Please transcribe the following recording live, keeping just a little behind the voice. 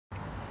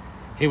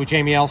Here with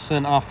Jamie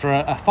Elson after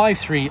a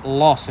 5-3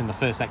 loss in the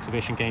first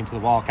exhibition game to the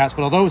Wildcats.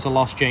 But although it was a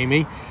loss,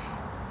 Jamie,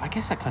 I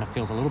guess that kind of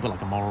feels a little bit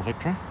like a moral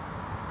victory.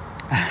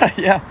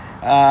 Yeah,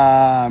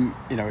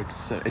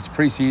 it's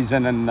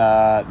pre-season and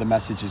the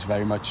message is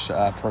very much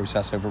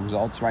process over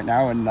results right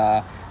now, and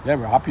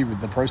we're happy with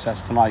the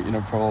process tonight.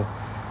 For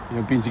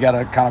being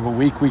together kind of a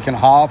week and a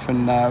half,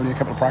 and only a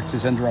couple of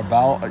practices under our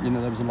belt.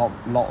 There was a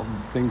lot of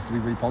things to be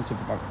really positive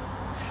about.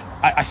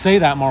 I say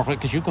that, Marvel,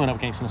 because you're going up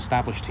against an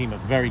established team, a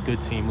very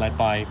good team led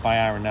by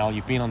Aaron Nell.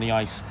 You've been on the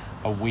ice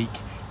a week.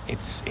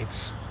 It's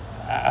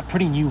a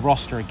pretty new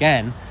roster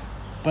again,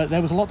 but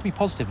there was a lot to be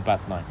positive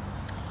about tonight.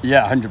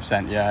 Yeah,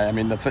 100%. Yeah, I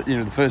mean the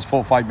first 4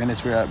 or 5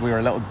 minutes we were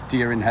a little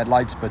deer in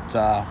headlights, but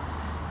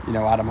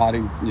Adam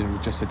Harding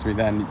just said to me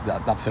then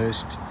that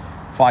first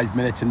 5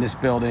 minutes in this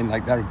building,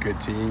 like, they're a good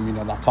team.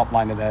 That top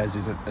line of theirs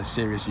is a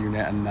serious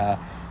unit, and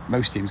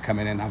most teams come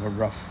in and have a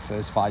rough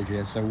first 5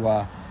 years.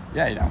 So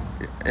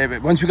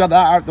once we got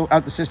that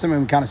out the system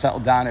and we kind of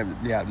settled down,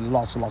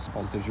 lots of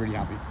positives. Really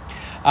happy.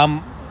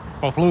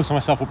 Both Lewis and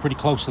myself were pretty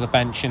close to the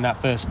bench in that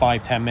first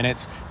 5-10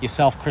 minutes.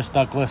 Yourself, Chris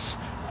Douglas,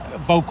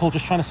 vocal,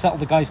 just trying to settle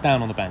the guys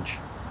down on the bench.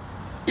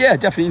 Yeah,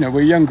 definitely.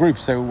 We're a young group,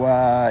 so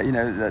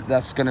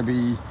that's going to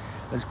be.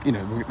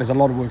 There's a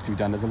lot of work to be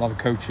done. There's a lot of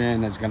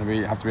coaching. There's going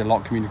to have to be a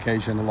lot of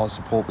communication, a lot of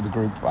support with the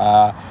group.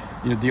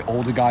 The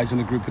older guys in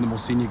the group and the more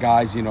senior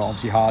guys.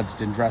 Obviously Hards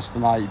didn't dress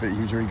tonight, but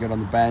he was really good on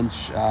the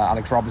bench.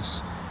 Alex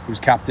Roberts, who was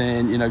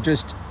captain.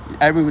 Just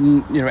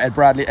everyone. Ed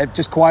Bradley,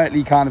 just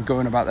quietly kind of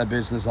going about their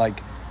business.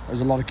 Like,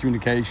 there's a lot of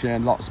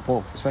communication, a lot of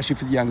support, especially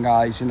for the young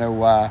guys. It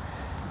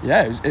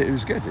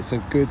was good. It's a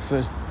good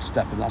first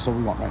step, and that's all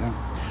we want right now.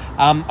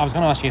 I was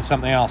going to ask you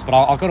something else, but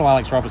I'll go to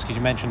Alex Roberts because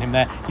you mentioned him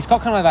there. He's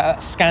got kind of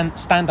that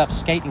stand-up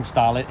skating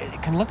style. It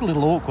can look a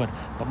little awkward,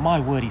 but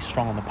my word, he's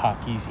strong on the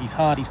puck. He's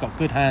hard. He's got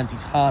good hands.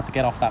 He's hard to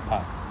get off that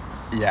puck.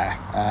 Yeah.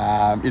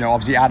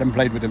 Obviously Adam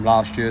played with him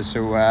last year,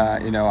 so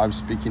I was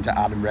speaking to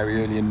Adam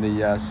very early in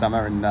the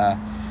summer, and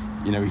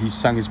he's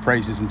sung his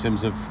praises in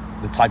terms of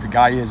the type of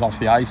guy he is off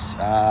the ice,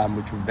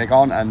 which we're big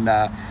on, and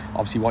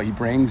obviously what he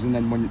brings. And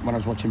then when I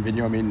was watching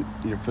video, I mean,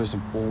 first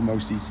and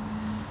foremost,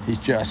 he's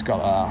just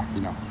got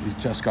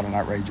an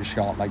outrageous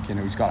shot. Like,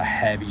 he's got a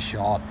heavy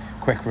shot,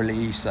 quick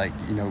release, like,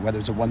 whether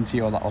it's a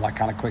 1-2 or that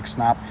kind of quick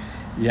snap.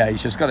 Yeah,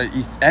 he's just got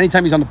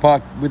anytime he's on the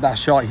puck with that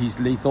shot, he's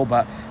lethal.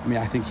 But I mean,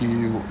 I think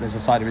there's a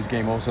side of his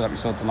game also that we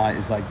saw tonight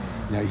is, like,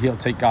 he'll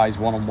take guys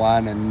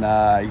one-on-one,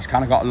 and he's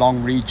kind of got a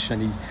long reach,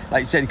 and he's,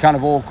 like you said, he's kind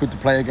of awkward to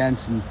play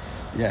against. And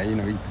yeah,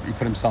 he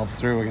put himself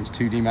through against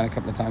 2D men a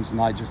couple of times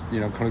tonight, just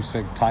close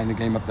to tying the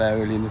game up there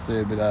early in the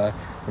third with a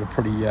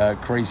pretty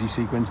crazy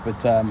sequence.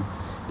 But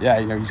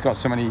he's got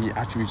so many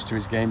attributes to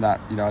his game that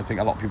I think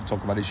a lot of people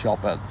talk about his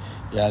shot, but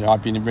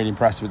I've been really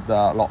impressed with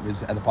a lot of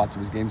his other parts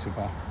of his game so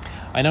far.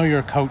 I know you're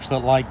a coach that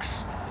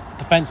likes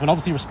defensemen,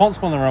 obviously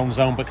responsible in their own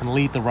zone, but can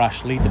lead the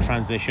rush, lead the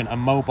transition, a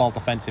mobile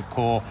defensive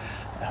core.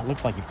 It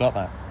looks like you've got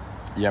that.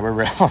 Yeah,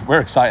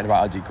 we're excited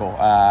about our D-core.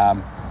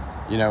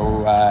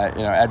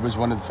 Ed was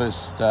one of the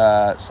first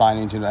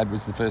signings. Ed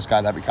was the first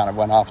guy that we kind of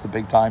went after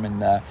big time,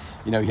 and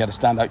he had a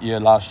standout year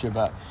last year,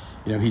 but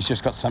he's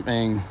just got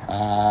something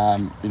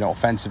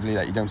offensively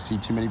that you don't see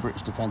too many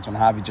British defensemen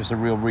have. He's just a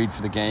real read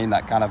for the game,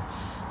 that kind of,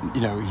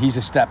 he's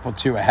a step or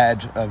two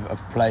ahead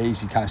of plays.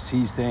 He kind of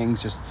sees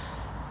things, just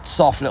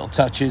soft little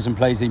touches and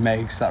plays he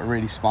makes that are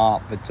really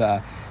smart. But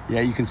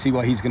you can see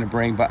what he's going to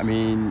bring. But I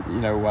mean,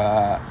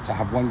 to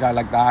have one guy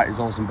like that is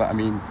awesome. But I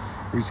mean,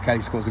 Reece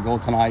Kelly scores a goal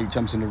tonight,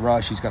 jumps in the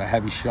rush, he's got a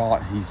heavy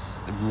shot, he's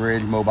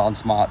really mobile and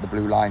smart at the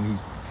blue line.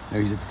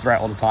 He's a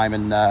threat all the time,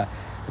 and I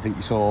think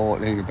you saw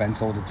Ben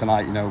Solder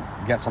tonight,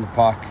 gets on the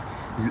puck,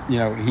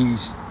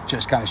 he's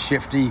just kind of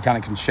shifty, he kind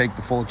of can shake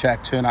the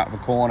forecheck, turn out of a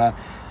corner,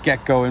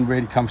 get going,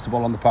 really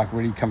comfortable on the puck,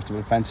 really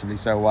comfortable defensively.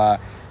 So we're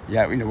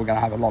going to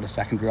have a lot of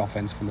secondary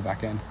offense from the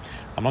back end.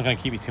 I'm not going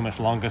to keep you too much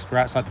longer because we're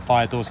outside the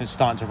fire doors and it's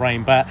starting to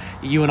rain, but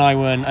you and I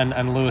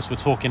and Lewis were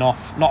talking not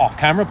off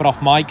camera but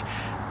off mic.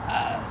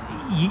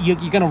 You're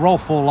going to roll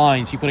 4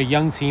 lines. You've got a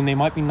young team. They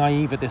might be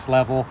naive at this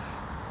level,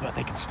 but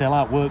they can still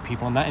outwork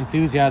people, and that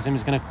enthusiasm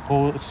is going to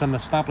cause some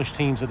established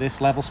teams at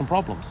this level some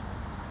problems.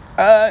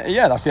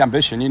 That's the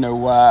ambition.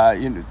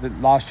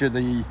 Last year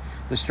the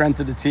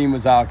strength of the team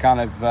was our kind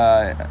of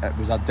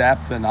was our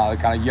depth and our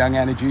kind of young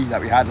energy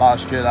that we had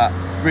last year that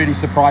really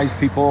surprised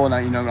people. And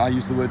I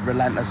use the word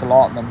relentless a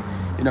lot.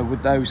 And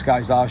with those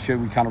guys last year,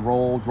 we kind of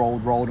rolled,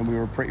 and we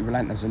were pretty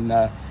relentless. And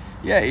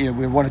we had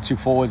 1 or 2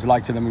 forwards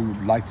lighter than we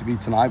would like to be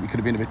tonight. We could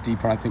have been a bit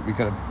deeper. I think we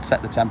could have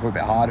set the tempo a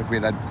bit harder if we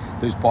had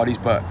those bodies.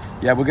 But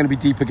we're going to be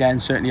deep again,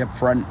 certainly up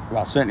front.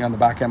 Well, certainly on the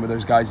back end with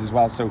those guys as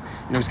well. So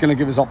it's going to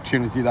give us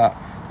opportunity that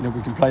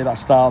we can play that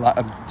style,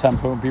 that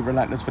tempo, and be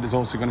relentless. But it's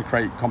also going to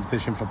create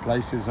competition for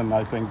places. And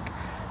I think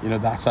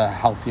that's a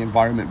healthy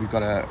environment. We've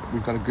got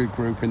a good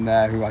group in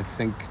there who I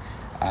think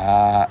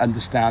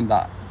understand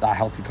that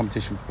healthy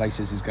competition for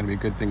places is going to be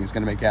a good thing. It's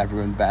going to make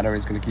everyone better.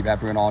 It's going to keep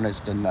everyone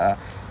honest. And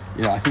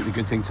I think the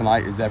good thing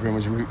tonight is everyone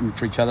was rooting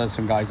for each other.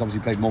 Some guys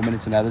obviously played more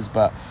minutes than others,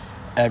 but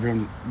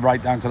everyone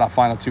right down to that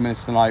final 2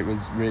 minutes tonight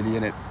was really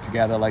in it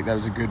together. Like, there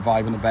was a good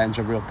vibe on the bench,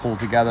 a real pull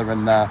together,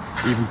 and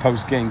even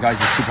post game, guys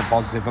are super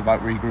positive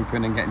about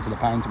regrouping and getting to the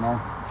Pound tomorrow.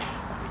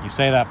 You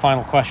say that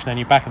final question and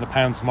you're back at the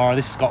Pound tomorrow.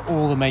 This has got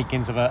all the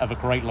makings of a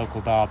great local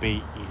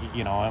derby.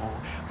 You know,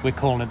 we're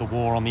calling it the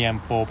war on the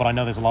M4, but I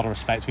know there's a lot of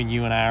respect between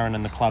you and Aaron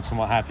and the clubs and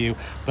what have you.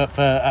 But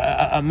for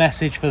a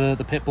message for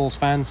the Pitbulls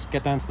fans,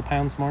 get down to the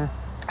Pound tomorrow.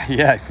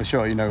 Yeah, for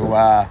sure.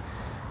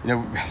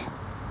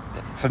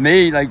 For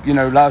me,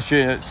 last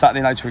year Saturday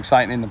nights were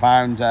exciting in the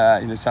Pound.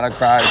 Sellout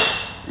crowds,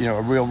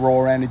 a real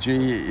raw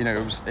energy.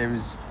 It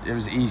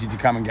was easy to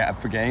come and get up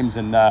for games,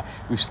 and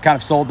we've kind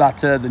of sold that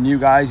to the new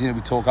guys. We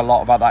talk a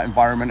lot about that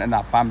environment and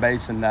that fan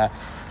base, and I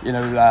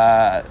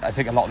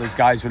think a lot of those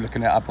guys were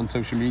looking it up on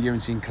social media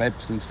and seeing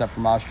clips and stuff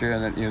from last year,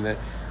 and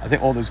I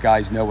think all those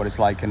guys know what it's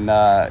like, and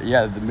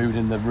the mood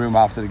in the room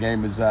after the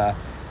game was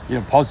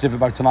positive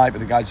about tonight, but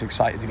the guys are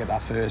excited to get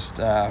that first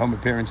home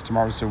appearance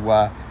tomorrow. So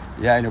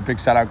big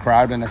sellout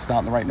crowd, and they're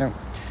starting the right note.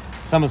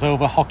 Summer's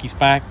over, hockey's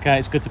back.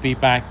 It's good to be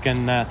back,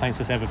 and thanks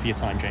as ever for your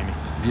time, Jamie.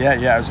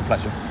 Yeah, it was a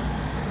pleasure.